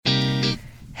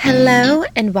Hello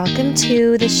and welcome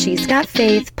to the She's Got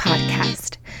Faith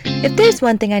podcast. If there's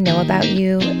one thing I know about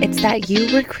you, it's that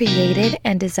you were created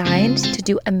and designed to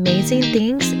do amazing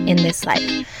things in this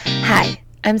life. Hi,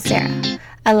 I'm Sarah,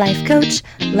 a life coach,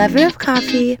 lover of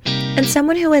coffee, and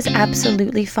someone who has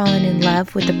absolutely fallen in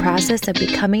love with the process of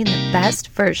becoming the best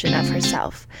version of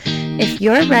herself. If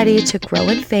you're ready to grow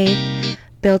in faith,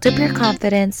 build up your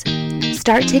confidence,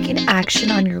 start taking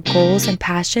action on your goals and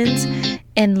passions,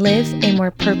 and live a more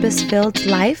purpose-filled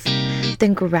life,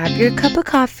 then grab your cup of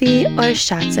coffee or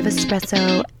shots of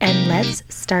espresso and let's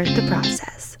start the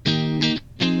process.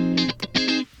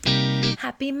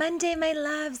 Happy Monday, my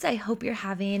loves. I hope you're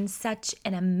having such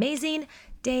an amazing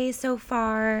day so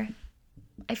far.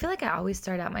 I feel like I always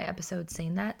start out my episodes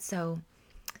saying that, so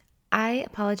I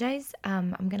apologize.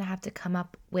 I'm going to have to come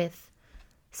up with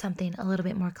something a little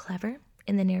bit more clever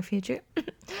in the near future.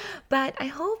 But I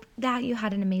hope that you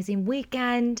had an amazing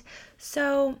weekend.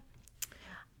 So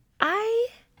I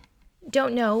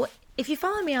don't know. If you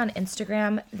follow me on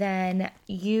Instagram, then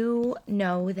you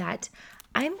know that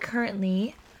I'm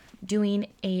currently doing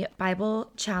a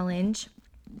Bible challenge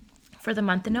for the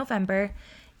month of November.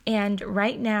 And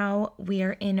right now we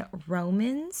are in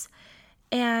Romans.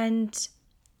 And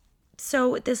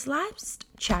so this last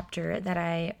chapter that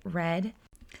I read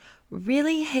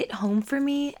really hit home for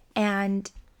me,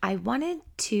 and I wanted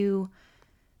to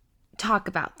talk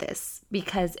about this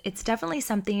because it's definitely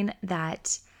something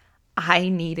that I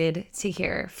needed to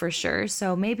hear for sure.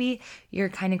 So maybe you're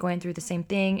kind of going through the same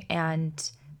thing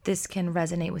and this can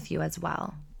resonate with you as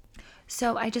well.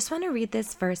 So I just want to read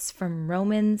this verse from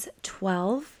Romans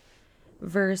 12,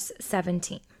 verse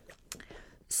 17.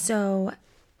 So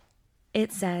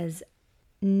it says,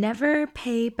 "Never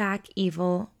pay back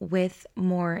evil with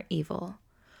more evil.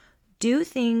 Do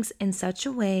things in such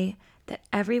a way that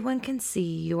everyone can see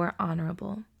you are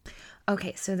honorable."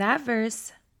 Okay, so that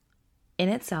verse in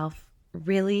itself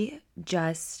really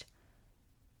just,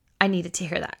 I needed to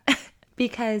hear that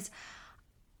because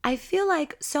I feel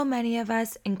like so many of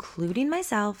us, including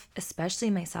myself, especially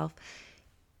myself,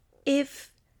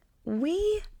 if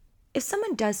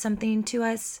someone does something to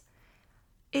us,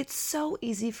 it's so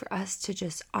easy for us to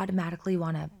just automatically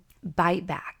want to bite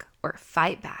back or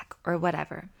fight back or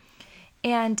whatever.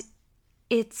 And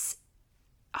it's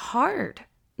hard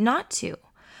not to.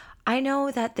 I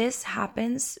know that this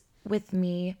happens with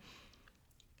me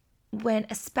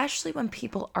especially when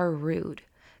people are rude,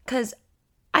 because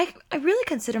I really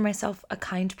consider myself a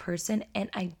kind person, and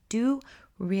I do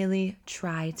really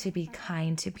try to be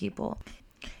kind to people.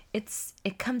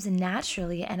 It comes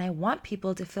naturally, and I want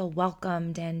people to feel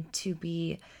welcomed and to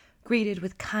be greeted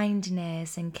with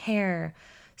kindness and care.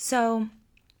 So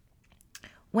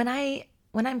when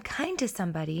I'm kind to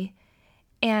somebody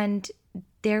and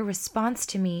their response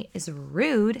to me is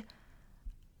rude,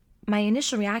 my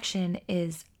initial reaction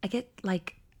is I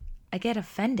get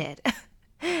offended.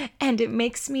 And it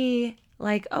makes me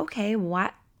like, okay,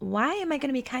 why am I going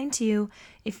to be kind to you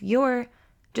if you're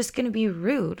just going to be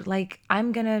rude? Like,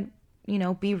 I'm going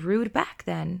to, be rude back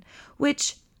then,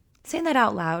 which, saying that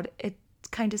out loud, it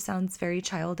kind of sounds very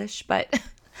childish, but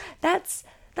that's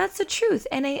the truth.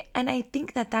 And I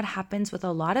think that happens with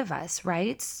a lot of us,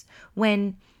 right?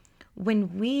 When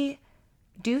we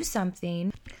do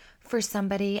something for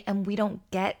somebody and we don't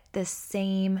get the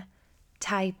same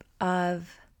type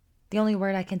of, the only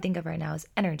word I can think of right now is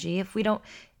energy. If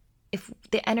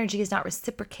the energy is not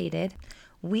reciprocated,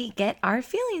 we get our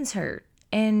feelings hurt,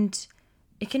 and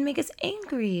it can make us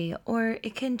angry, or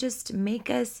it can just make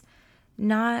us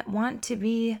not want to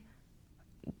be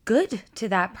good to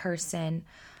that person.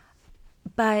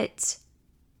 But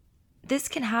this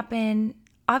can happen.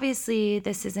 Obviously,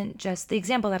 this isn't just the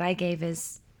example that I gave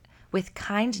is with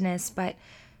kindness, but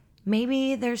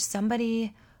maybe there's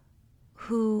somebody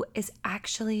who is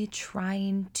actually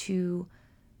trying to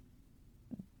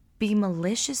be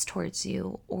malicious towards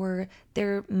you, or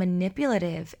they're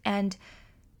manipulative and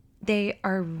they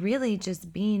are really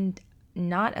just being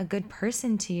not a good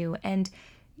person to you, and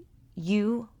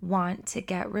you want to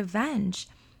get revenge.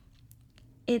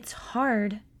 It's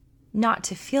hard not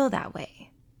to feel that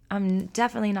way. I'm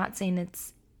definitely not saying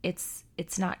it's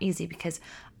not easy, because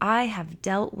I have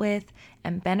dealt with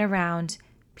and been around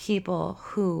people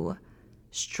who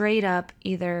straight up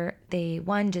either they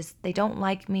don't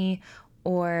like me,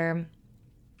 or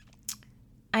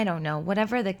I don't know,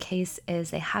 whatever the case is,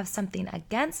 they have something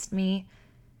against me.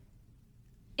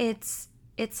 It's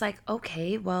like,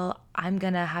 okay, well, I'm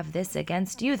going to have this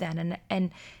against you then.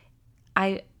 And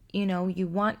I, you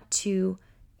want to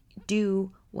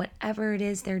do whatever it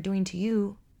is they're doing to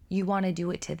you, you want to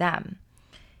do it to them.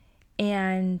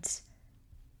 And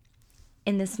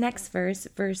In this next verse,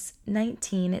 verse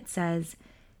 19, it says,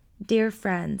 "Dear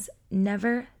friends,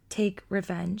 never take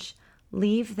revenge.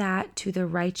 Leave that to the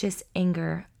righteous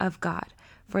anger of God.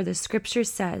 For the scripture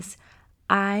says,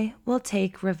 I will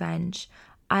take revenge.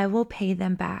 I will pay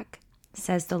them back,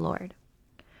 says the Lord."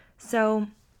 So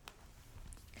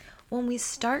when we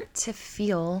start to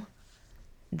feel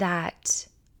like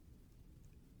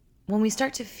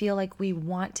we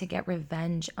want to get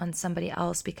revenge on somebody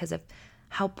else because of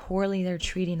how poorly they're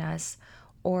treating us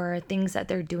or things that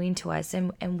they're doing to us,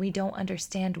 and we don't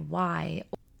understand why,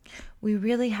 we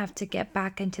really have to get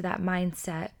back into that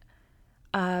mindset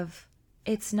of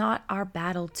it's not our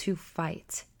battle to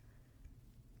fight.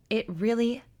 It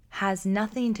really has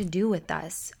nothing to do with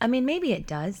us. I mean, maybe it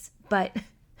does, but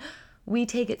we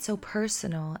take it so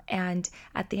personal, and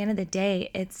at the end of the day,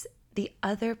 it's the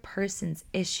other person's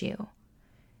issue.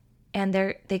 And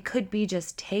they could be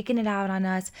just taking it out on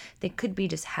us. They could be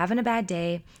just having a bad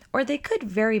day, or they could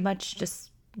very much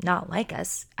just not like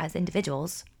us as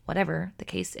individuals, whatever the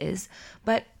case is.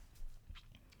 But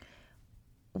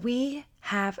we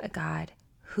have a God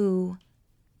who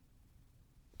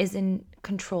is in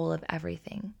control of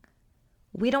everything.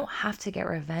 We don't have to get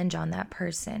revenge on that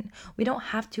person. We don't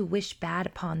have to wish bad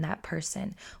upon that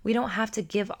person. We don't have to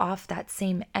give off that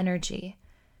same energy.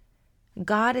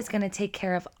 God is going to take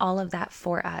care of all of that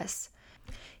for us.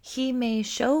 He may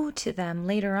show to them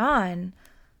later on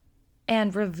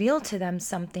and reveal to them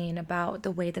something about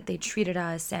the way that they treated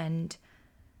us, and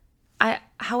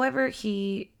however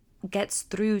he gets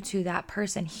through to that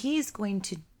person, he's going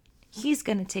to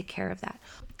take care of that.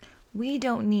 We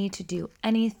don't need to do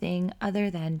anything other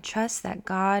than trust that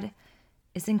God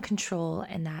is in control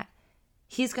and that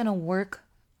he's going to work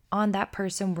on that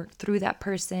person, work through that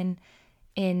person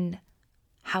in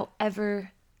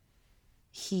however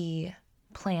he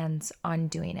plans on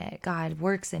doing it. God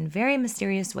works in very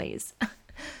mysterious ways.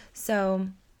 So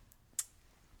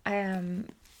I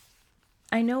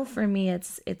know for me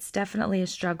it's definitely a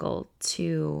struggle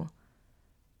to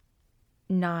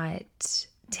not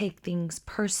take things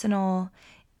personal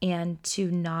and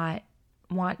to not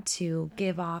want to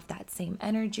give off that same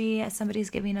energy as somebody's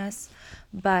giving us,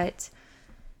 but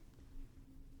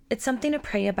it's something to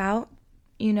pray about,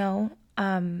 you know.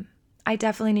 I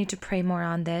definitely need to pray more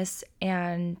on this,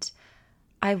 and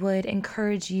I would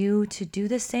encourage you to do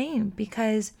the same,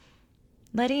 because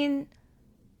letting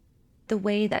the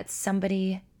way that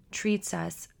somebody treats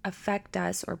us affect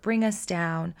us or bring us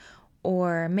down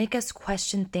or make us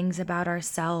question things about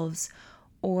ourselves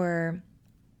or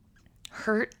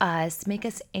hurt us, make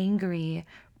us angry,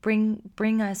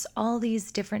 bring us all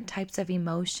these different types of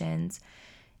emotions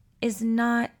is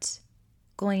not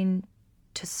going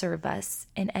to serve us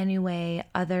in any way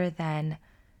other than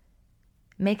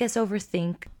make us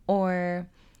overthink or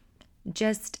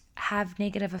just have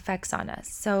negative effects on us.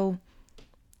 So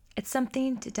it's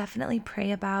something to definitely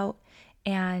pray about.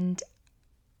 And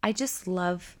I just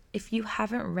love, if you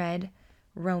haven't read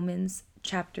Romans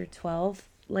chapter 12,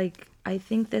 like I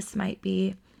think this might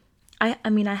be, I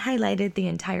mean, I highlighted the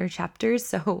entire chapter,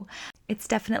 so it's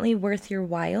definitely worth your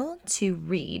while to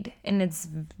read, and it's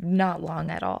not long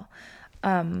at all.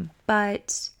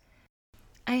 But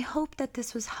I hope that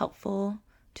this was helpful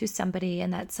to somebody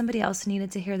and that somebody else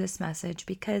needed to hear this message,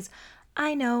 because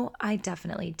I know I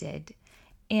definitely did.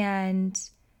 And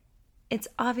it's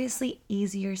obviously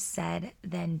easier said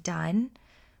than done,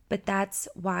 but that's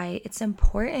why it's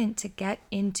important to get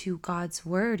into God's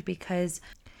word, because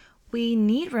we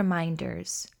need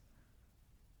reminders.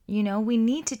 You know, we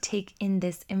need to take in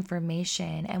this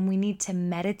information and we need to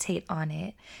meditate on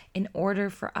it in order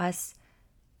for us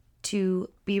to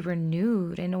be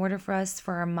renewed, in order for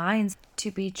our minds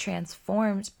to be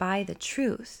transformed by the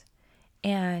truth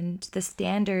and the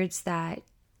standards that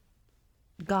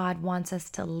God wants us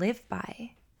to live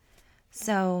by.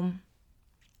 So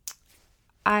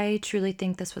I truly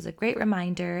think this was a great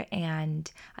reminder, and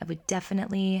I would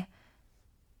definitely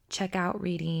check out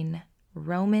reading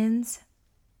Romans,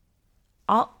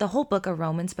 the whole book of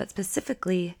Romans, but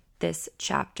specifically this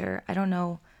chapter. I don't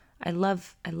know. I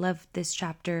love this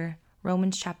chapter,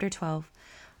 Romans chapter 12.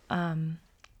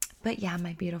 But yeah,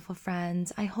 my beautiful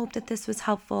friends, I hope that this was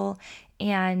helpful,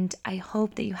 and I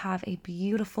hope that you have a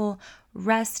beautiful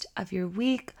rest of your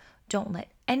week. Don't let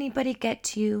anybody get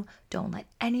to you. Don't let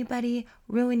anybody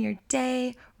ruin your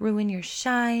day, ruin your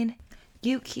shine.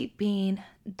 You keep being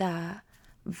the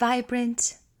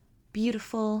vibrant,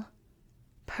 beautiful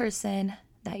person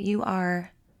that you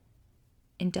are,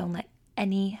 and don't let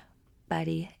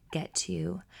anybody get to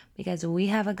you, because we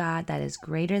have a God that is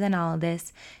greater than all of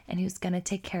this and who's going to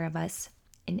take care of us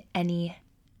in any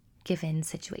given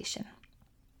situation.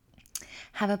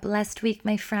 Have a blessed week,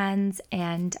 my friends,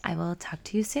 and I will talk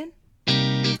to you soon.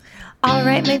 All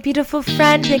right, my beautiful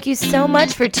friend, thank you so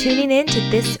much for tuning in to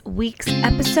this week's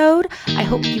episode. I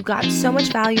hope you got so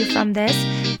much value from this.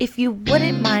 If you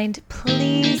wouldn't mind,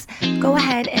 please go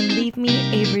ahead and leave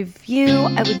me a review.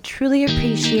 I would truly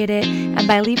appreciate it. And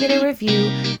by leaving a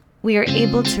review, we are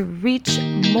able to reach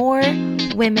more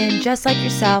women just like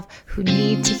yourself who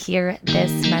need to hear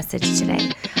this message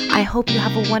today. I hope you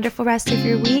have a wonderful rest of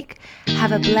your week.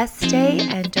 Have a blessed day,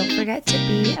 and don't forget to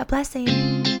be a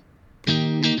blessing.